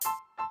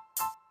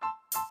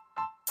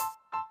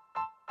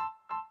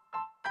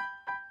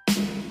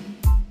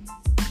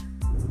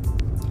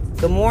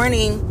Good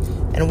morning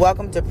and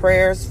welcome to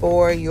Prayers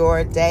for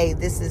Your Day.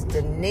 This is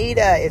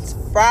Danita. It's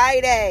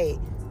Friday,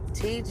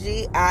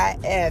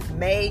 TGIF,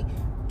 May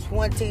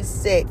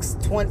 26,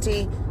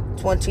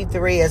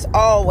 2023. As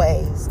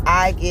always,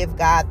 I give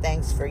God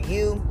thanks for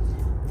you,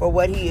 for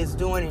what He is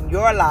doing in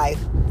your life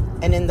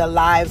and in the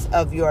lives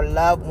of your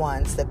loved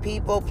ones, the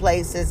people,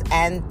 places,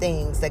 and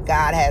things that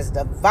God has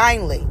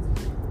divinely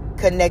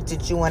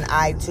connected you and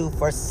I to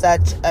for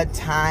such a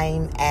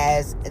time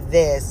as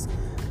this.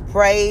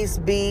 Praise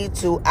be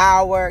to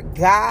our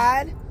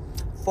God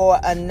for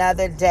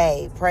another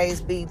day.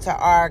 Praise be to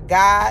our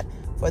God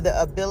for the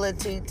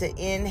ability to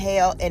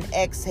inhale and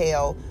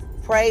exhale.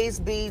 Praise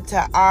be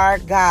to our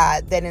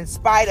God that in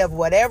spite of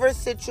whatever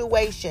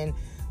situation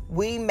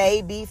we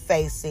may be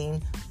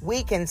facing,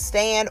 we can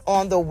stand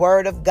on the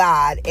word of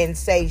God and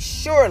say,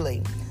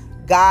 surely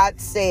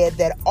God said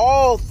that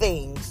all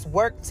things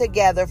work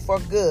together for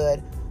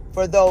good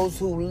for those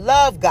who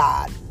love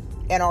God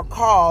and are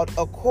called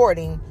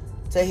according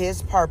to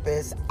His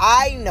purpose.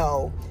 I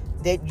know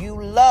that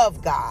you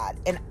love God,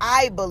 and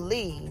I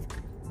believe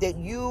that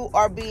you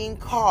are being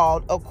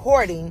called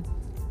according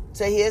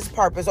to His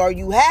purpose, or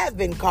you have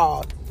been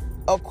called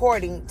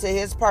according to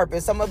His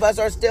purpose. Some of us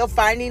are still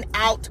finding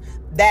out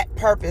that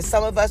purpose.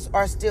 Some of us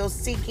are still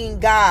seeking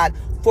God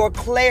for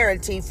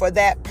clarity for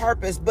that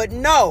purpose. But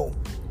know,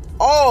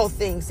 all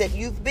things that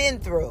you've been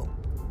through,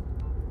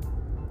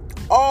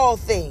 all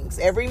things,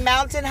 every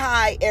mountain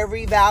high,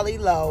 every valley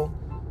low,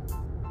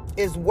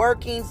 is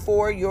working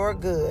for your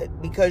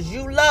good because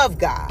you love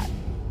God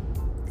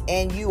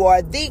and you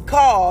are the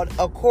called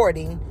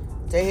according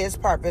to His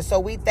purpose. So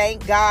we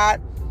thank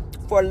God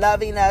for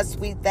loving us.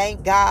 We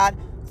thank God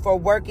for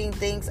working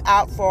things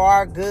out for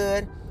our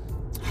good.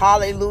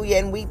 Hallelujah.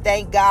 And we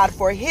thank God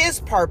for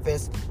His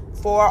purpose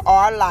for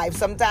our life.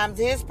 Sometimes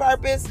His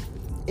purpose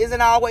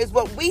isn't always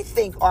what we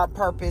think our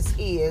purpose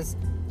is,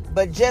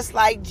 but just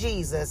like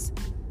Jesus,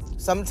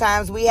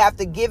 sometimes we have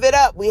to give it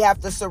up. We have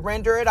to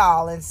surrender it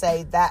all and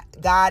say that,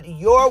 God,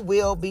 your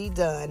will be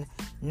done,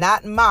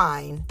 not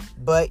mine,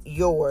 but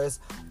yours.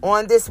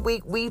 On this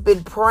week, we've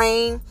been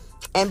praying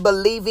and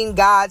believing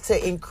God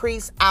to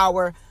increase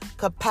our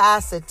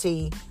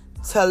capacity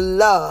to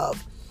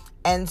love.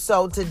 And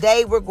so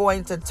today we're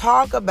going to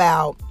talk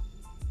about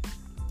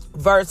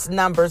verse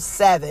number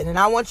 7. And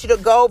I want you to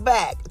go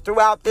back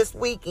throughout this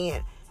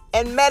weekend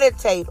and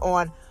meditate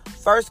on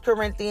 1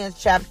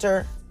 Corinthians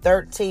chapter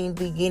 13,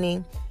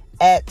 beginning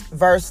at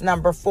verse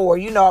number 4.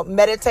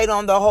 Meditate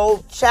on the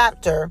whole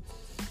chapter.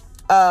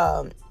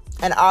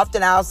 And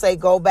often I'll say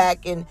go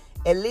back and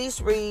at least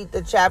read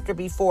the chapter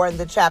before and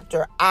the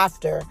chapter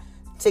after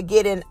to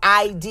get an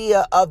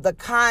idea of the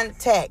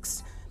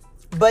context.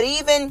 But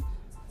even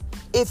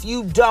if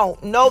you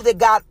don't, know that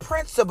God's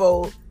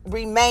principles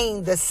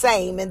remain the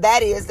same. And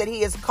that is that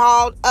He has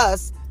called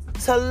us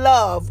to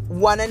love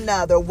one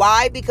another.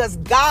 Why? Because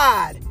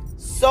God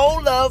so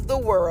loved the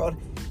world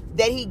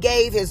that He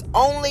gave His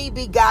only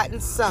begotten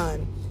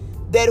Son,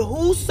 that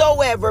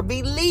whosoever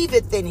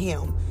believeth in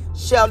Him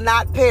shall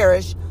not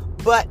perish,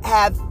 but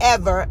have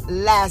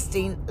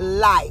everlasting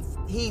life.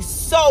 He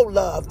so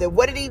loved that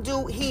what did He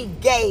do? He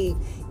gave.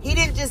 He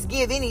didn't just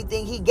give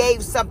anything. He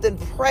gave something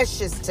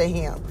precious to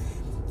Him.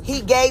 He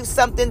gave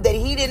something that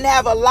He didn't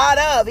have a lot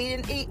of. He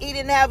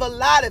didn't have a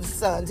lot of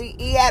sons.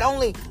 He had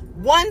only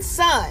one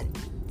son.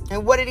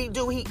 And what did He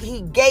do? He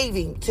gave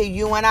Him to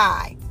you and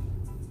I.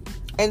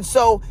 And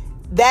so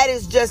that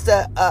is just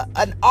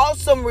an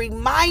awesome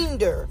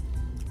reminder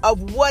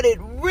of what it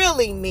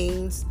really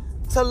means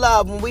to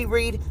love. When we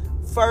read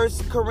 1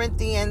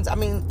 Corinthians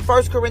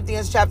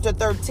chapter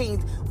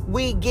 13,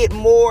 we get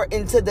more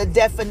into the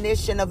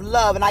definition of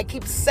love. And I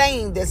keep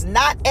saying this,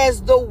 not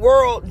as the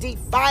world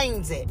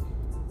defines it,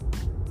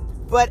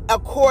 but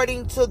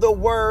according to the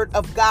word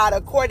of God,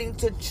 according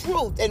to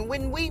truth. And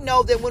when we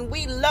know that when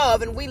we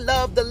love and we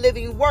love the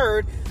living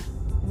word,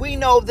 we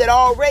know that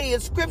already in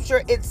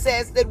scripture it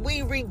says that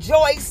we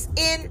rejoice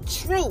in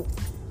truth.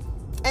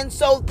 And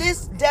so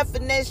this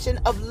definition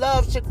of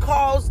love should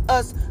cause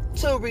us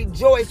to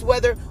rejoice,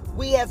 whether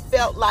we have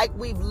felt like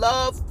we've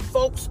loved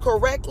folks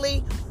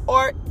correctly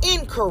or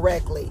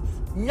incorrectly.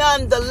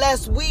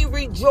 Nonetheless, we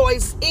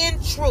rejoice in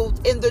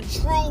truth, in the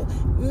true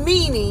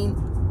meaning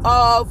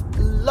of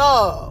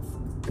love.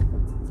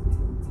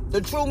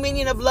 The true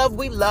meaning of love,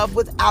 we love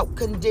without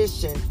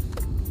condition.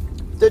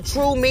 The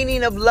true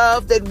meaning of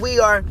love, that we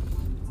are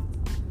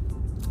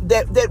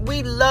that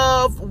we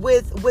love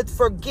with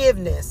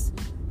forgiveness,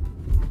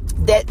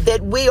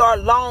 that we are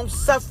long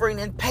suffering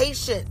and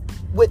patient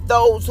with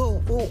those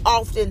who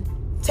often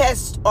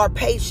test our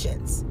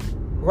patience,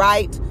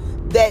 right?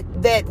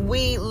 That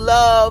we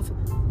love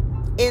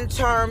in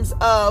terms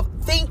of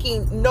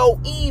thinking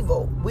no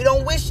evil. We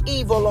don't wish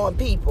evil on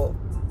people,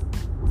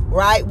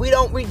 right? We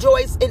don't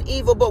rejoice in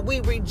evil, but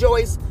we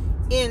rejoice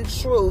in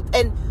truth.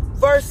 And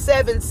verse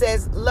 7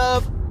 says,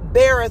 love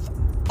beareth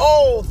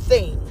all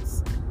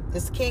things.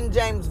 This King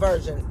James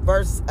Version,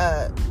 verse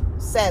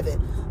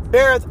 7.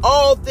 Beareth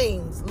all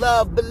things.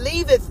 Love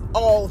believeth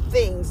all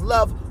things.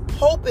 Love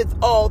hopeth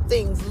all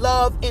things.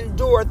 Love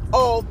endureth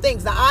all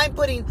things. Now, I'm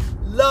putting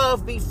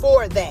love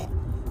before that.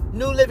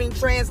 New Living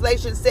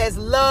Translation says,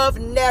 love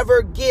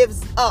never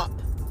gives up,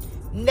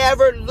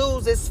 never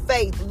loses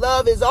faith.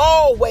 Love is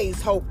always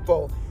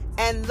hopeful,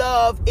 and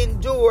love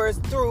endures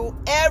through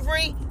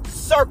every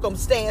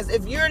circumstance.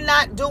 If you're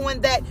not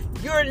doing that,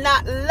 you're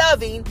not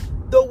loving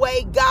the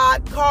way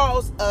God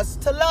calls us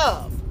to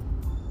love.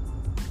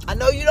 I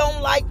know you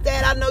don't like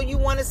that. I know you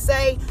want to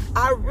say,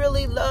 I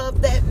really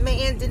love that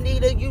man,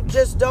 Danita. You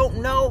just don't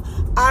know.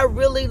 I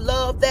really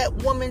love that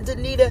woman,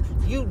 Danita.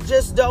 You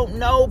just don't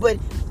know. But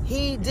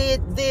he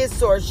did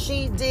this or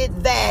she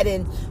did that.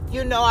 And,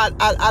 you know,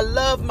 I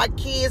love my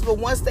kids. But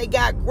once they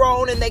got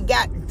grown and they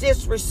got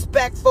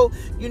disrespectful,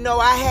 you know,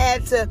 I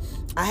had to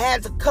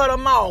cut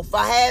them off.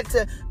 I had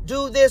to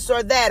do this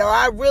or that. Or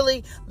I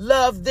really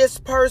love this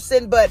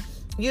person, but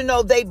you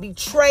know, they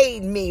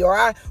betrayed me, or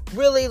I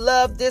really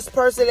love this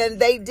person and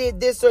they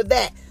did this or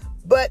that.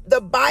 But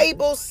the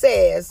Bible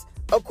says,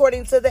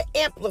 according to the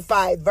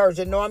Amplified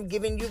Version, no, I'm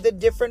giving you the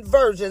different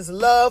versions,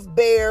 love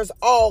bears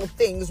all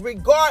things,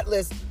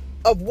 regardless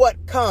of what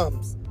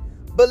comes,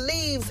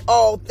 believes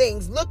all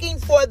things, looking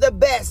for the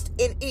best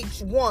in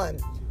each one,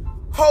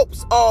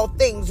 hopes all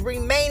things,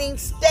 remaining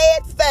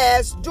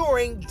steadfast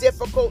during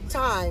difficult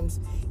times,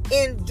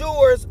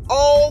 endures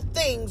all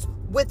things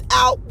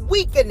without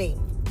weakening.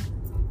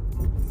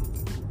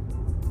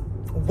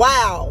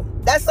 Wow,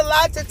 that's a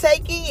lot to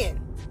take in.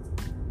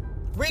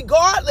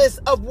 Regardless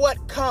of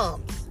what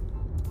comes,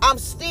 I'm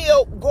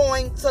still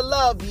going to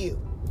love you.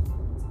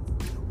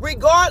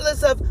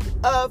 Regardless of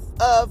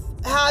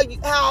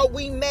how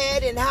we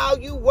met and how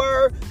you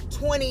were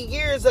 20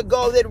 years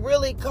ago, that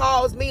really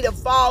caused me to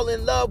fall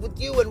in love with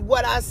you, and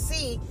what I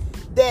see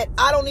that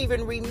I don't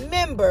even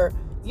remember.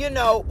 You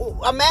know,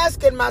 I'm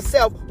asking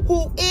myself,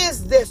 who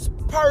is this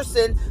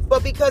person?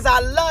 But because I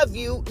love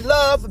you,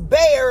 love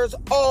bears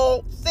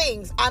all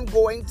things. I'm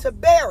going to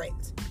bear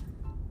it.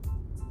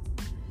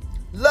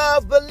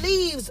 Love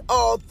believes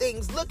all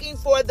things, looking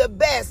for the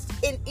best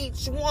in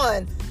each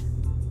one.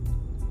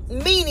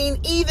 Meaning,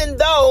 even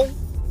though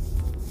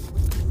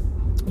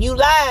you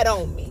lied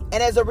on me,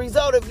 and as a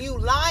result of you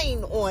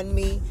lying on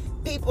me,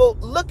 people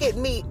look at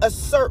me a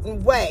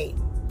certain way,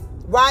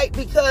 right?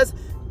 Because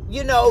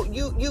you know,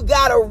 you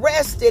got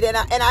arrested, and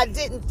I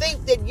didn't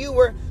think that you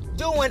were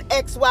doing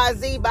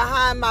XYZ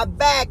behind my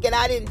back, and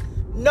I didn't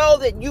know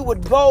that you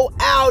would go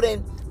out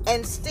and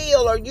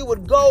steal, or you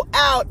would go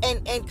out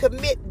and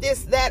commit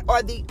this, that,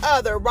 or the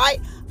other, right?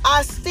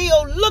 I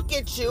still look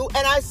at you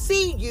and I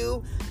see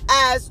you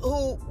as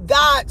who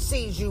God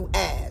sees you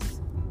as.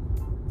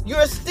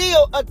 You're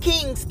still a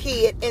king's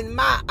kid in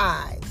my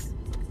eyes.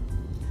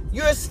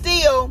 You're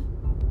still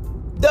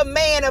the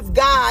man of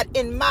God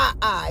in my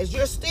eyes.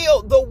 You're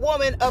still the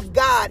woman of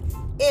God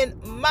in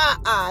my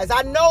eyes.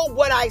 I know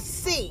what I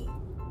see,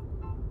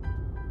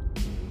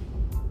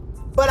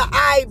 but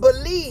I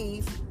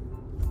believe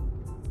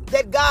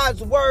that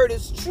God's word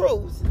is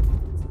truth,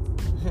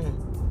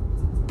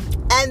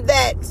 and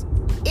that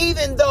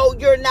even though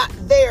you're not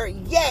there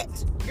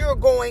yet, you're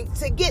going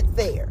to get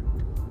there.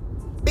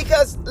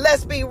 Because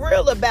let's be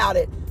real about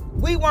it,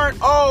 we weren't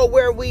all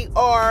where we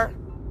are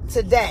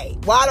today.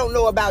 Well, I don't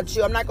know about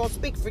you. I'm not going to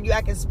speak for you.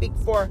 I can speak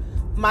for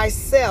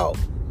myself.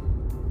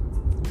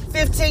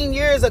 15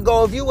 years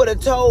ago, if you would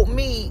have told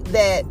me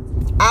that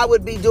I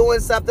would be doing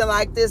something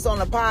like this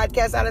on a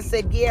podcast, I'd have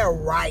said, yeah,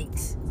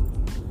 right.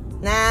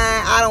 Nah,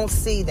 I don't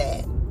see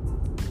that.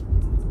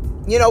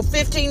 You know,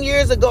 15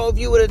 years ago, if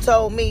you would have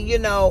told me, you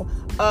know,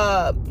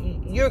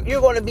 you're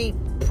going to be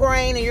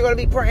praying and you're going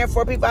to be praying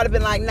for people, I'd have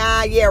been like,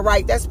 nah, yeah,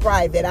 right. That's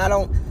private. I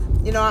don't,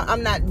 you know,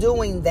 I'm not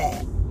doing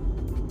that.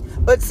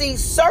 But see,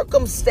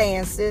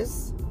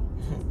 circumstances,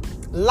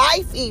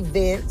 life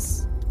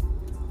events,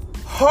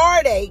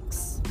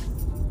 heartaches,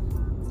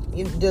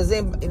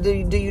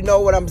 do you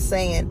know what I'm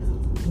saying,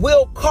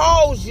 will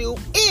cause you,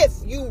 if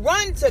you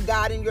run to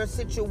God in your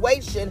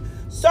situation,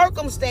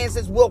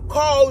 circumstances will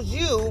cause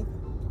you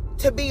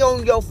to be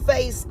on your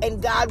face,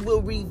 and God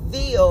will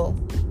reveal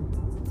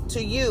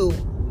to you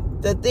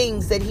the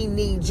things that he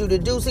needs you to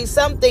do. See,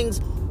 some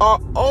things are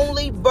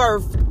only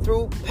birthed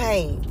through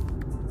pain.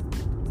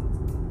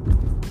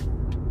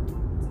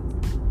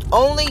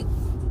 Only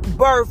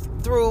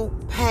birthed through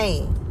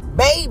pain.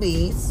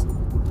 Babies,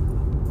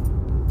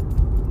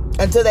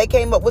 until they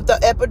came up with the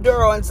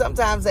epidural, and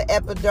sometimes the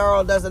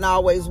epidural doesn't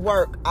always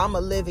work, I'm a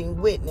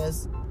living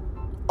witness,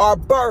 are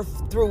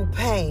birthed through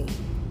pain.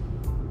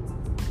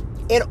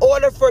 In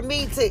order for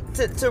me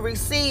to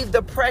receive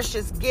the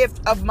precious gift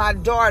of my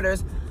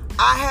daughters,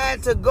 I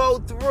had to go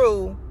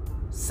through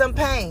some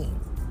pain.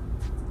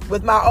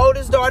 With my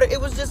oldest daughter,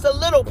 it was just a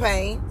little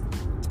pain.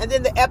 And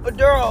then the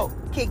epidural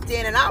kicked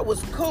in and I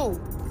was cool.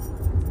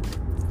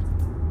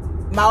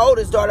 My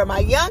oldest daughter, my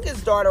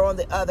youngest daughter, on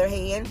the other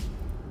hand,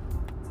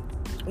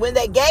 when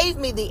they gave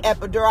me the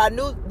epidural, I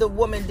knew the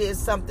woman did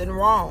something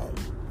wrong.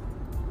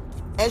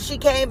 And she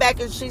came back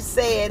and she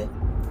said,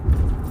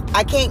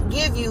 I can't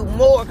give you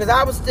more, because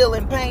I was still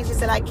in pain. She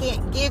said, I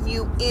can't give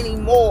you any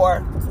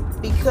more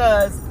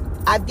because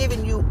I've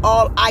given you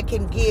all I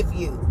can give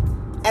you.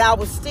 And I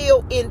was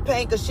still in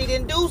pain because she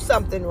didn't do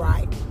something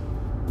right.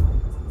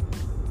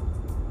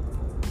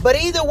 But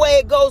either way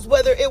it goes,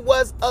 whether it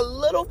was a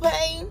little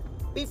pain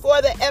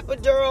before the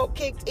epidural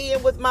kicked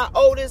in with my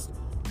oldest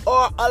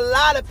or a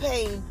lot of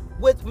pain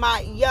with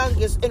my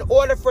youngest, in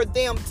order for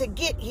them to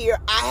get here,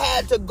 I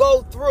had to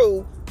go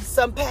through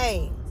some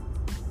pain.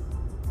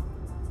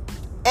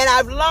 And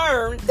I've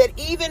learned that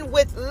even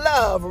with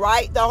love,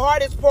 right, the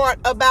hardest part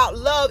about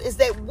love is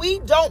that we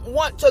don't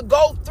want to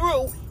go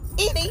through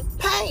any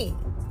pain,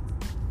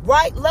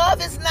 right?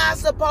 Love is not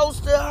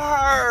supposed to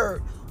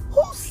hurt.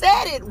 Who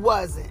said it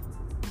wasn't?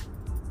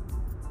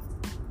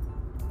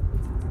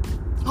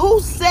 Who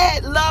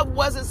said love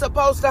wasn't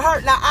supposed to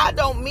hurt? Now, I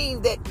don't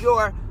mean that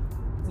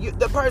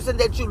the person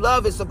that you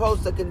love is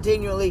supposed to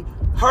continually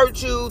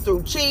hurt you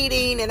through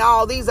cheating and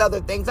all these other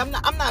things. I'm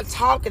not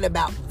talking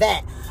about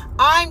that.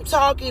 I'm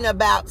talking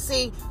about,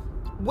 see,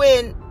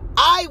 when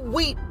I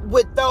weep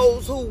with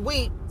those who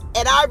weep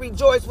and I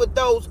rejoice with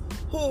those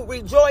who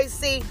rejoice,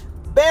 see,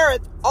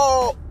 beareth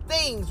all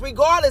things,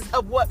 regardless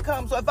of what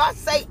comes. So if I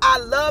say I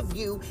love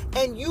you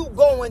and you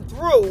going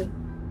through,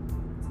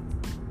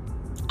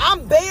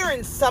 I'm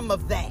bearing some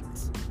of that.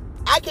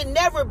 I can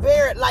never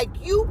bear it like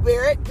you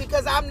bear it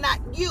because I'm not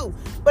you.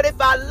 But if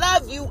I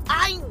love you,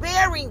 I'm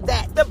bearing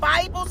that. The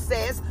Bible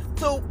says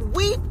to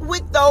weep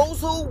with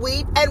those who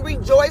weep and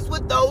rejoice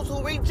with those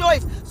who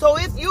rejoice. So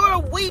if you're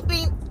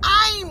weeping,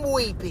 I'm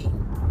weeping.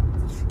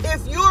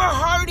 If you're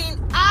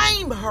hurting,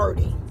 I'm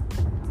hurting.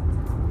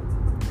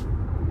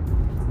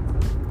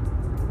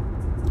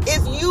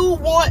 If you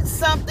want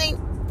something,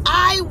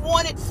 I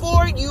want it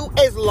for you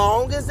as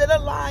long as it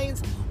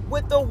aligns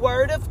with the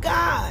Word of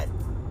God.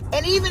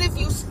 And even if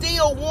you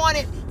still want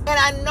it and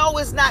I know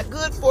it's not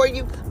good for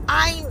you,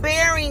 I'm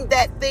bearing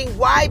that thing.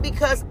 Why?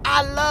 Because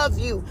I love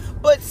you.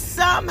 But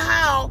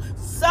somehow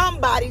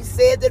somebody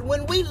said that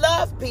when we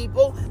love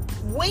people,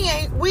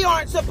 we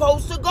aren't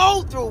supposed to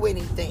go through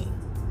anything.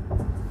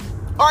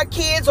 Our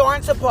kids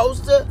aren't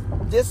supposed to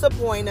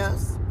disappoint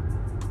us.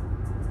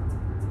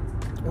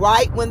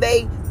 Right?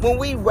 When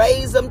we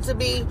raise them to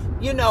be,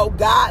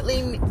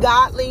 godly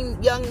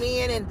young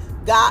men and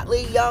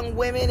godly young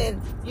women,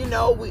 and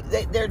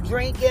they're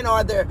drinking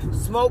or they're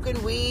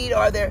smoking weed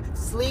or they're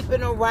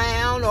sleeping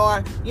around,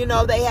 or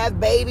they have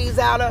babies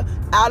out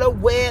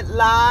of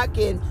wedlock,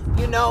 and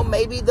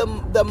maybe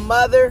the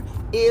mother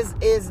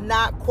is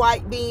not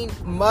quite being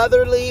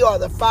motherly, or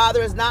the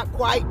father is not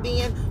quite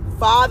being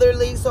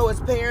fatherly. So as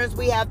parents,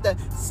 we have to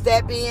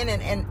step in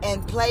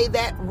and play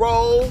that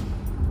role,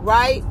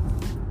 right?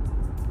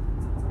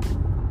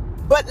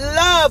 But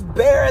love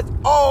beareth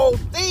all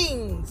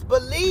things,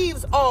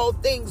 believes all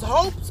things,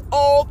 hopes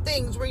all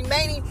things,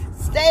 remaining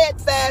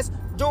steadfast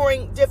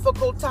during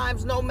difficult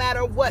times. No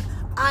matter what,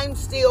 I'm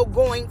still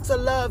going to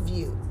love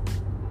you.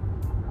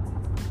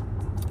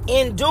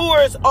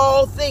 Endures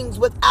all things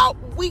without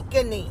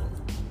weakening.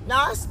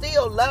 Now, I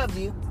still love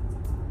you.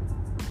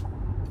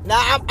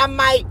 Now, I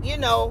might,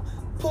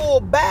 pull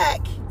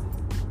back.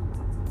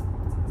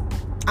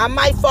 I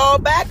might fall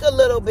back a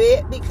little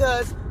bit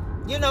because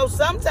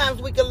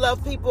sometimes we can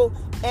love people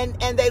and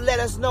they let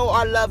us know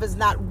our love is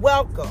not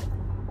welcome.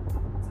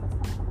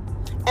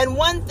 And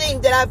one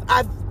thing that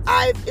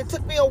it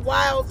took me a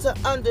while to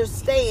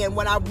understand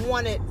when I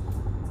wanted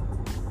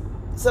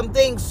some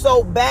things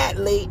so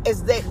badly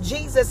is that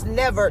Jesus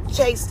never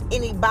chased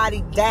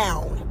anybody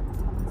down.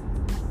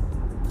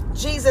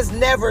 Jesus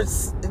never,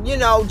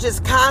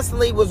 just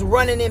constantly was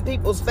running in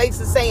people's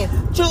faces saying,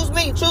 choose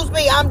me,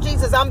 I'm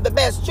Jesus, I'm the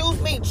best, choose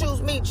me,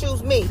 choose me,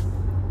 choose me.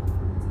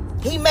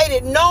 He made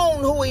it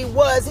known who he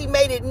was. He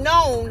made it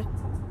known,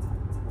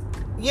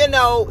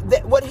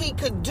 that what he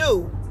could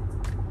do.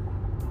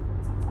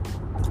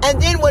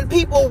 And then when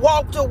people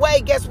walked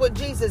away, guess what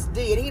Jesus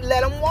did? He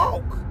let them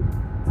walk.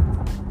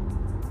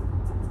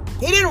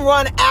 He didn't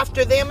run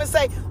after them and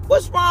say,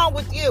 what's wrong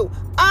with you?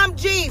 I'm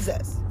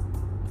Jesus,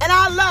 and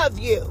I love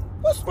you.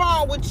 What's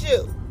wrong with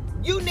you?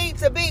 You need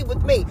to be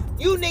with me.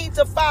 You need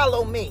to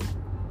follow me.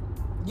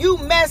 You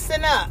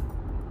messing up.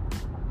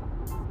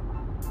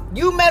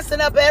 You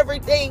messing up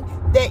everything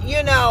that,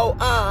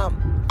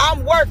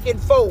 I'm working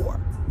for.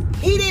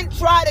 He didn't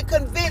try to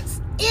convince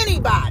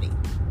anybody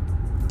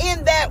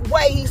in that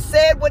way. He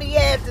said what he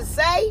had to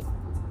say,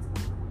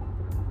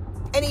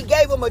 and he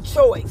gave them a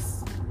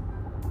choice.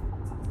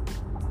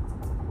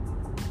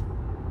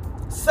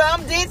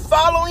 Some did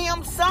follow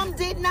him, some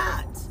did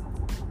not.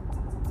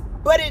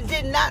 But it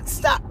did not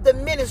stop the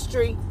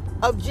ministry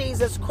of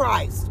Jesus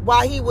Christ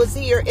while he was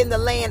here in the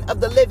land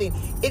of the living.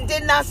 It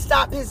did not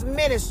stop his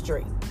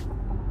ministry.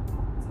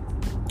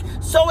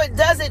 So it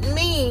doesn't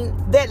mean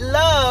that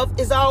love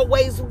is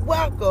always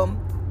welcome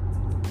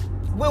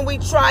when we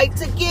try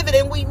to give it.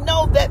 And we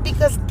know that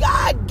because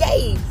God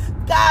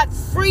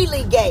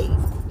freely gave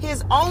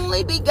his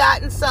only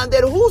begotten Son,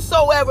 that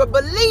whosoever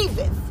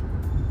believeth.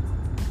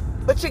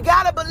 But you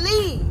gotta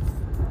believe.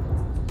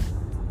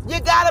 You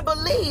gotta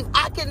believe.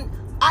 I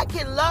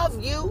can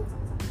love you.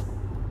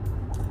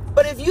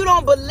 But if you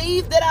don't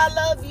believe that I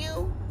love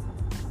you,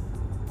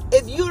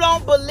 If you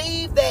don't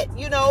believe that,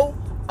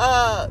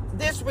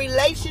 this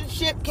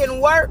relationship can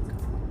work,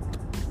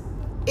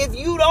 if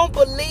you don't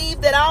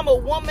believe that I'm a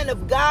woman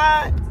of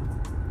God,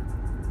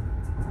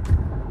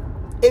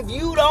 if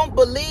you don't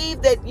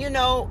believe that,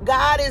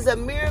 God is a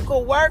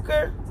miracle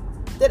worker,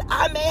 then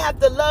I may have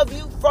to love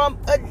you from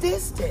a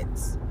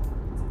distance.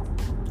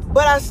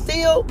 But I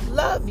still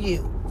love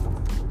you.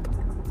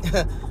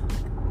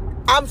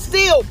 I'm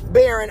still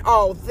bearing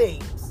all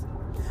things.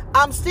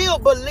 I'm still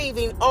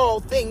believing all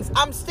things.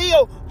 I'm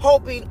still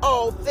hoping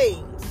all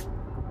things.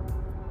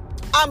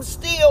 I'm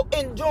still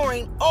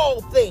enduring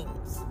all things.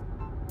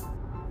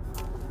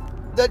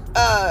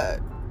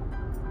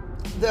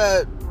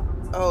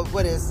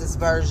 What is this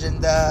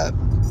version? The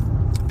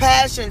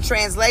Passion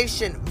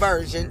Translation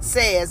version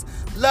says,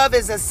 love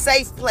is a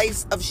safe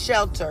place of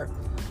shelter,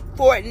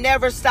 for it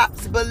never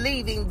stops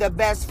believing the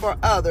best for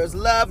others.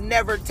 Love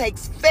never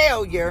takes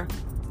failure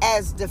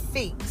as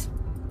defeat,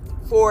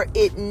 for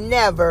it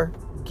never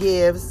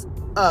gives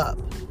up.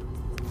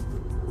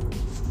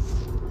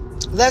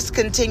 Let's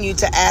continue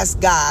to ask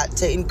God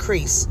to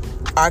increase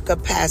our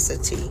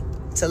capacity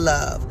to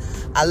love.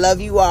 I love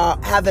you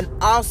all. Have an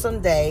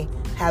awesome day.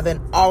 Have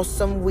an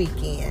awesome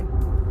weekend.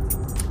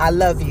 I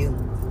love you.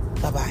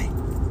 Bye-bye.